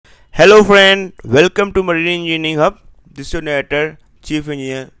Hello friend, welcome to Marine Engineering Hub. This is your narrator, Chief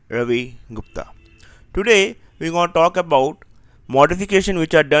Engineer Ravi Gupta. Today we are going to talk about modification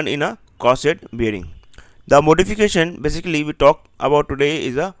which are done in a crosshead bearing. The modification basically we talk about today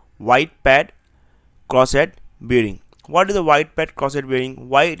is a wide pad crosshead bearing. What is a wide pad crosshead bearing?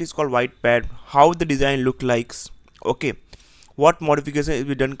 Why it is called wide pad? How the design look like? Okay, what modification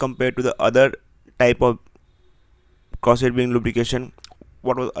is done compared to the other type of crosshead bearing lubrication?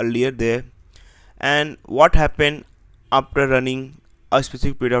 What was earlier there, and what happened after running a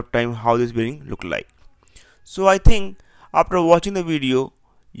specific period of time, how this bearing look like. So I think after watching the video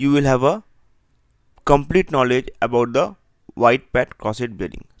you will have a complete knowledge about the wide pad crosshead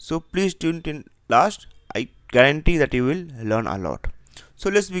bearing. So please tune in last. I guarantee that you will learn a lot. So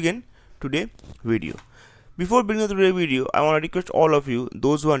let's begin today video. Before beginning the today video, I want to request all of you,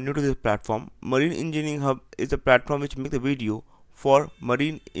 those who are new to this platform. Marine Engineering Hub is a platform which make the video for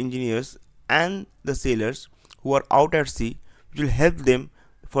marine engineers and the sailors who are out at sea, which will help them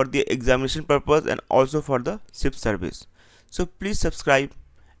for the examination purpose and also for the ship service. So please subscribe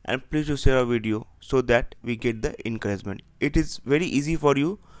and please do share our video so that we get the encouragement. It is very easy for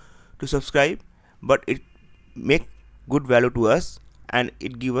you to subscribe, but it make good value to us and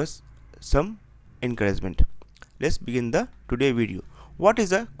it give us some encouragement. Let's begin the today video. What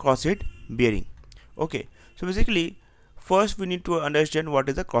is a crosshead bearing? Okay, so basically first we need to understand what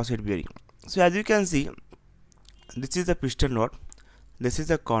is a crosshead bearing. So as you can see, this is the piston rod, this is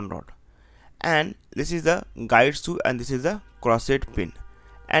the con rod, and this is the guide screw, and this is the crosshead pin,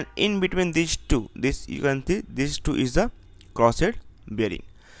 and in between these two, this you can see these two is the crosshead bearing.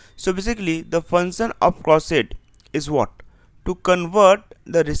 So basically the function of crosshead is what? To convert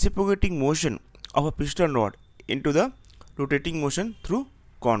the reciprocating motion of a piston rod into the rotating motion through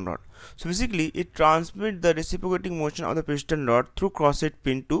con rod. So basically it transmits the reciprocating motion of the piston rod through crosshead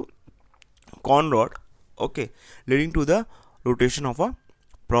pin to con rod, okay, leading to the rotation of a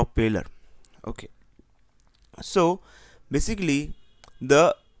propeller. Okay, so basically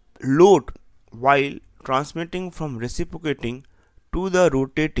the load while transmitting from reciprocating to the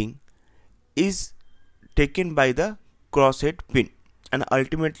rotating is taken by the crosshead pin and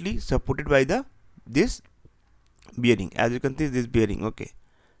ultimately supported by the this bearing. As you can see, this bearing, okay,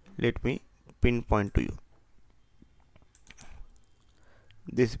 let me pinpoint to you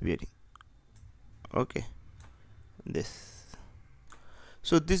this bearing, okay, this.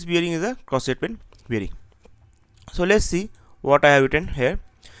 So this bearing is a crosshead pin bearing. So let's see what I have written here.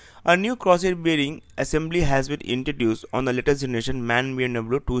 A new crosshead bearing assembly has been introduced on the latest generation MAN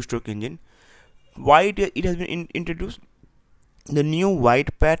BMW 2-stroke engine. Why it has been introduced? The new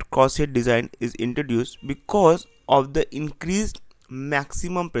wide pad crosshead design is introduced because of the increased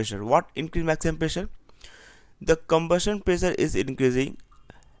maximum pressure. What increased maximum pressure? The combustion pressure is increasing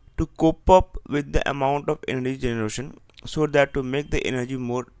to cope up with the amount of energy generation, so that to make the energy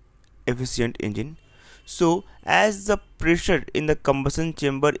more efficient engine. So as the pressure in the combustion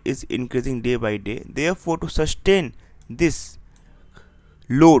chamber is increasing day by day, therefore to sustain this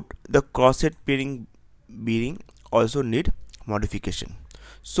load, the crosshead bearing also need modification.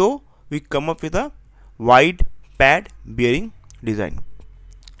 So we come up with a wide pad bearing design.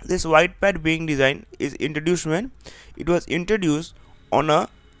 This wide pad bearing design is introduced when it was introduced on a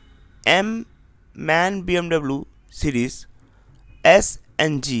MAN BMW series S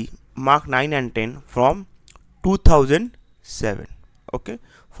and G Mark 9 and 10 from 2007. Okay,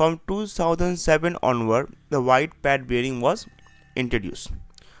 from 2007 onward the wide pad bearing was introduced.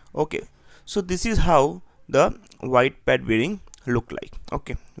 Okay, so this is how the wide pad bearing look like.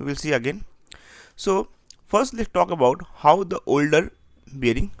 Okay, we will see again. So first let's talk about how the older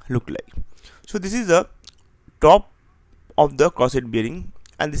bearing look like. So this is the top of the crosshead bearing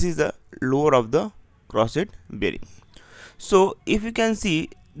and this is the lower of the crosshead bearing. So if you can see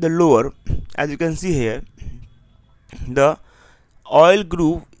the lower, as you can see here, the oil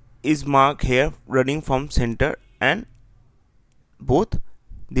groove is marked here running from center and both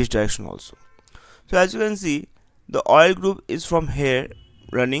this direction also. So as you can see, the oil groove is from here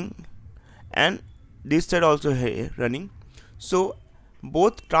running and this side also here running. So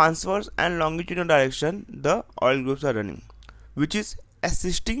both transverse and longitudinal direction the oil grooves are running, which is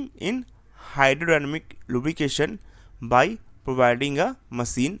assisting in hydrodynamic lubrication by providing a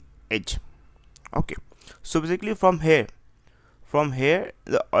machine edge. Okay, so basically from here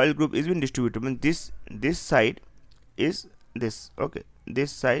the oil groove is being distributed. When this side is this, okay,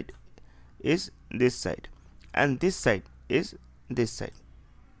 this side is this side and this side is this side.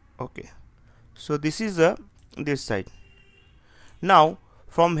 Okay, so this is this side. Now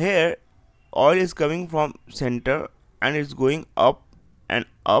from here oil is coming from center and it's going up and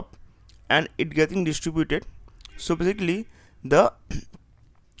up and it getting distributed. So basically the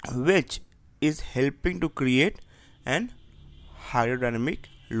wedge is helping to create an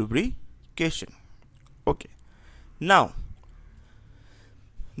hydrodynamic lubrication. Okay, now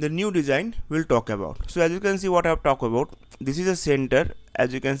the new design we'll talk about. So as you can see what I've talked about, this is a center,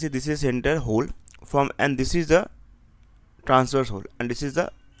 as you can see this is center hole from, and this is the transverse hole, and this is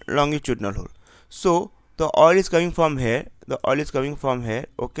the longitudinal hole. So the oil is coming from here, the oil is coming from here,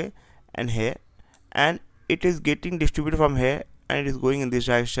 okay, and here, and it is getting distributed from here, and it is going in this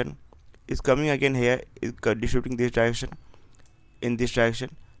direction, is coming again here, is distributing this direction, in this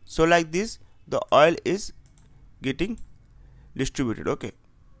direction. So like this the oil is getting distributed. Okay,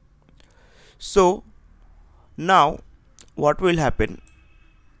 so now what will happen,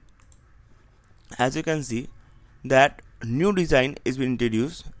 as you can see that new design is been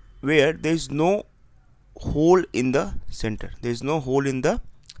introduced where there is no hole in the center, there is no hole in the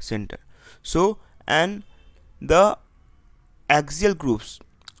center. So and the axial grooves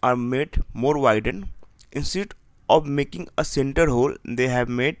are made more widened. Instead of making a center hole, they have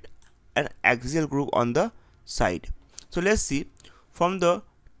made an axial groove on the side. So let's see, from the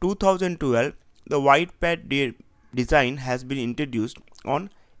 2012 the wide pad design has been introduced on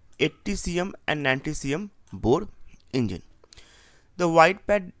 80 cm and 90 cm bore engine. The wide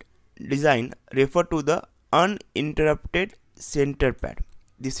pad design refer to the uninterrupted center pad.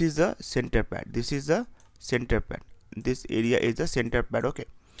 This is the center pad, this is the center pad, this area is the center pad. Okay,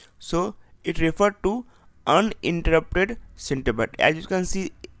 so it refer to uninterrupted center pad. As you can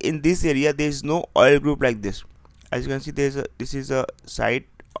see in this area there is no oil group like this. As you can see, this is a side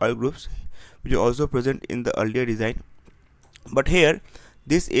oil groups which are also present in the earlier design, but here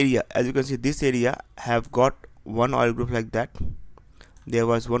this area, as you can see, this area have got one oil group like that. There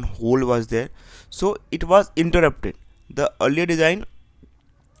was one hole was there, so it was interrupted. The earlier design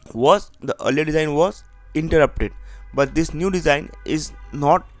was interrupted, but this new design is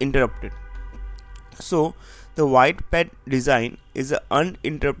not interrupted. So the wide pad design is an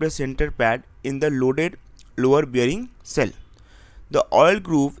uninterrupted center pad in the loaded lower bearing cell. The oil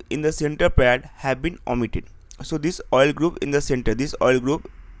groove in the center pad have been omitted. So this oil groove in the center, this oil groove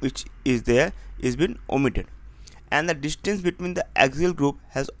which is there is been omitted, and the distance between the axial groove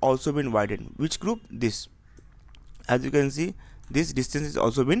has also been widened. Which groove? This. As you can see, this distance is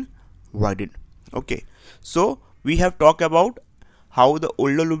also been widened. Okay, so we have talked about how the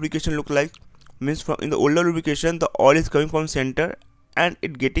older lubrication look like. Means from in the older lubrication the oil is coming from center and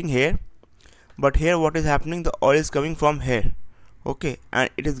it getting here, but here what is happening, the oil is coming from here, okay, and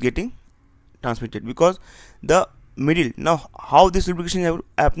it is getting transmitted because the middle. Now how this lubrication is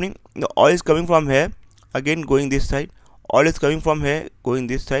happening, the oil is coming from here, again going this side, oil is coming from here going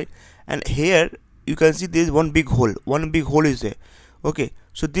this side, and here you can see there is one big hole is there. Okay,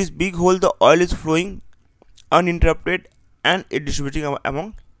 so this big hole, the oil is flowing uninterrupted and it distributing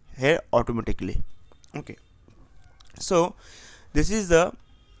among here automatically. Okay, so this is the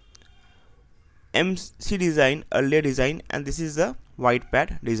MC design, earlier design, and this is the wide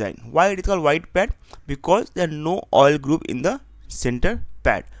pad design. Why it is called wide pad? Because there are no oil group in the center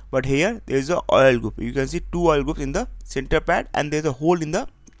pad, but here there is a oil group. You can see two oil groups in the center pad and there is a hole in the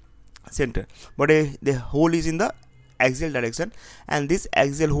center, but the hole is in the axial direction and this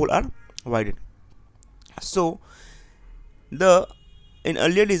axial hole are widened. So in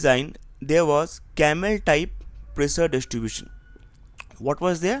earlier design there was camel type pressure distribution. What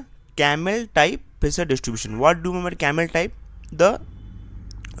was there? Camel type pressure distribution. What do you remember camel type? The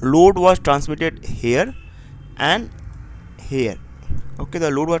load was transmitted here and here. Okay, the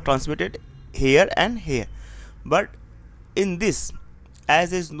load was transmitted here and here, but in this,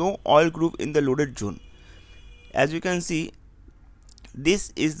 as there is no oil group in the loaded zone, as you can see,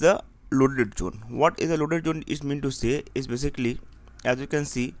 this is the loaded zone. What is a loaded zone is meant to say is basically, as you can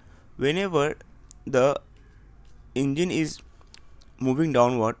see, whenever the engine is moving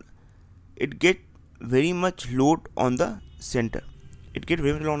downward, it get very much load on the center. It get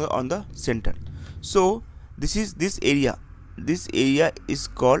very much load on the center. So this is this area. This area is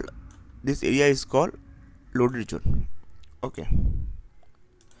called loaded zone. Okay,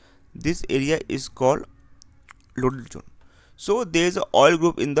 this area is called loaded zone. So there is a oil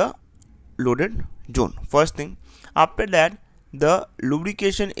group in the loaded zone. First thing. After that, the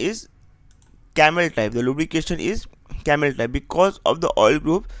lubrication is camel type. The lubrication is camel type because of the oil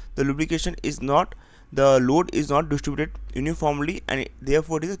group. The lubrication is not, the load is not distributed uniformly, and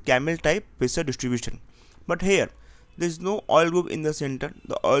therefore it is a camel type pressure distribution. But here there is no oil group in the center,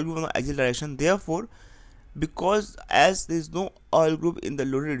 the oil group in the axial direction. Therefore, because as there is no oil group in the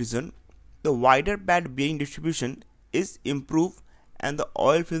loaded region, the wider pad bearing distribution is improved and the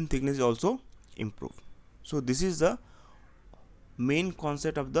oil film thickness is also improved. So this is the main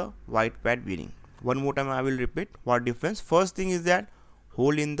concept of the wide pad bearing. One more time I will repeat what difference. First thing is that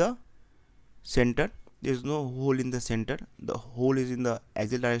hole in the center. There is no hole in the center. The hole is in the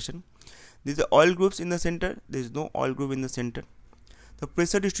axial direction. There is the oil grooves in the center. There is no oil groove in the center. The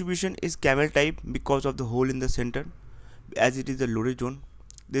pressure distribution is camel type because of the hole in the center, as it is the loaded zone.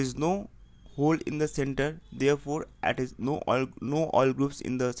 There is no hole in the center, therefore it is no oil grooves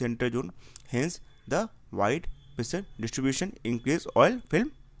in the center zone. Hence the wide pressure distribution, increase oil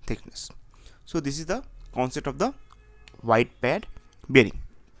film thickness. So this is the concept of the wide pad bearing.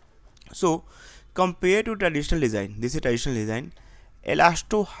 So compared to traditional design, this is traditional design,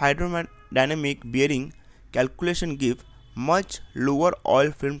 elasto-hydrodynamic bearing calculation give much lower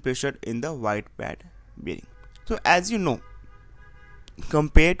oil film pressure in the wide pad bearing. So as you know,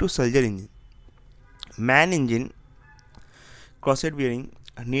 compared to soldier engine, man engine crosshead bearing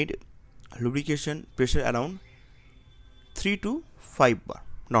need lubrication pressure around 3 to 5 bar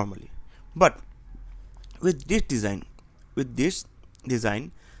normally, but with this design, the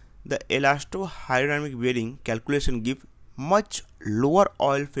elasto-hydrodynamic bearing calculation give much lower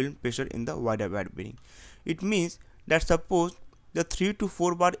oil film pressure in the wider pad bearing. It means that suppose the 3 to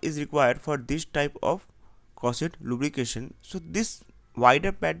 4 bar is required for this type of crosshead lubrication, so this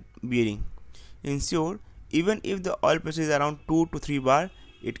wider pad bearing ensure even if the oil pressure is around 2 to 3 bar,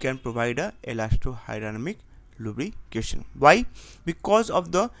 it can provide a elasto-hydrodynamic lubrication. Why? Because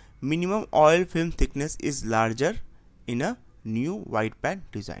of the minimum oil film thickness is larger in a new wide pad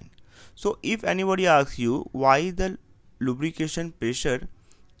design. So if anybody asks you why the lubrication pressure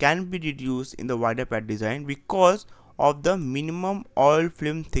can be reduced in the wider pad design, because of the minimum oil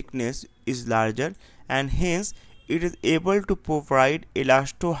film thickness is larger, and hence it is able to provide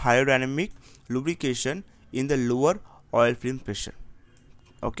elasto-hydrodynamic lubrication in the lower oil film pressure.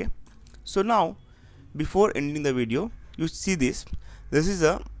 Okay, so now before ending the video, you see this is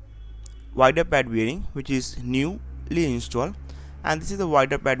a wider pad bearing which is newly installed, and this is the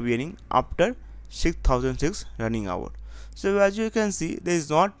wider pad bearing after 6006 running hour. So as you can see, there is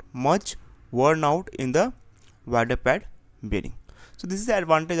not much worn out in the wider pad bearing. So this is the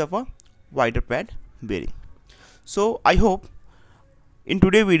advantage of a wider pad bearing. So I hope in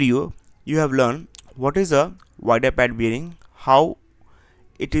today's video you have learned what is a wider pad bearing, how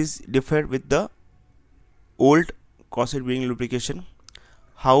it is different with the old crosshead bearing lubrication,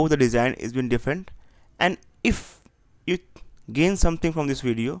 how the design is been different, and if you gain something from this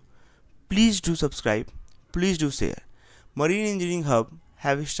video, please do subscribe, please do share. Marine Engineering Hub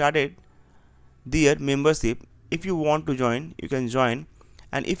have started their membership. If you want to join, you can join,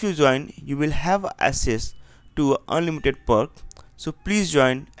 and if you join, you will have access to unlimited perk. So please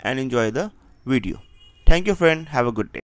join and enjoy the video. Thank you friend, have a good day.